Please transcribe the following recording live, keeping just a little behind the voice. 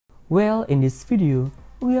Well, in this video,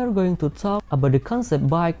 we are going to talk about the concept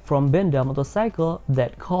bike from Benda motorcycle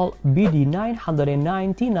that called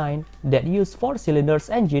BD999 that use 4 cylinders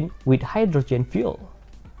engine with hydrogen fuel.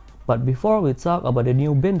 But before we talk about the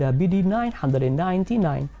new Benda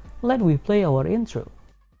BD999, let we play our intro.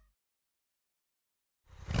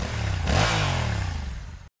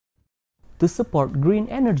 To support green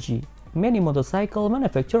energy, many motorcycle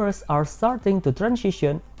manufacturers are starting to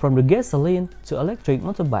transition from the gasoline to electric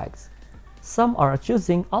motorbikes. Some are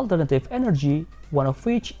choosing alternative energy, one of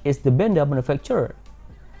which is the Benda manufacturer.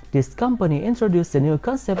 This company introduced a new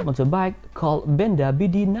concept motorbike called Benda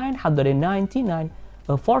BD999,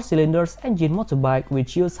 a 4-cylinders engine motorbike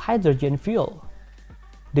which uses hydrogen fuel.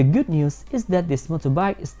 The good news is that this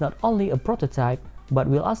motorbike is not only a prototype, but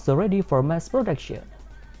will also ready for mass production.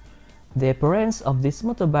 The appearance of this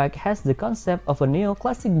motorbike has the concept of a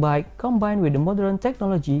neoclassic bike combined with modern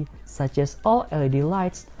technology such as all LED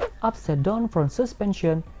lights, upside-down front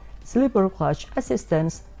suspension, slipper clutch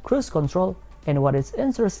assistance, cruise control, and what is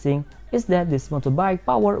interesting is that this motorbike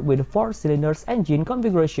powered with a 4-cylinders engine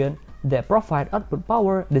configuration that provide output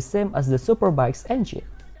power the same as the Superbike's engine.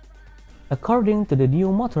 According to the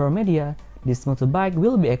new motor media, this motorbike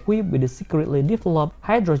will be equipped with a secretly developed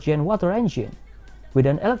hydrogen water engine, with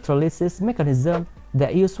an electrolysis mechanism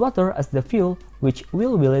that uses water as the fuel, which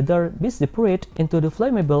will be later be separated into the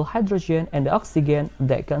flammable hydrogen and the oxygen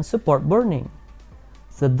that can support burning,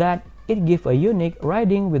 so that it gives a unique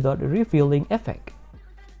riding without a refueling effect.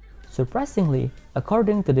 Surprisingly,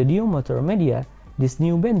 according to the new motor media, this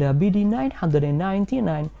new Benda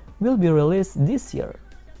BD999 will be released this year.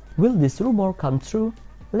 Will this rumor come true?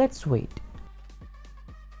 Let's wait.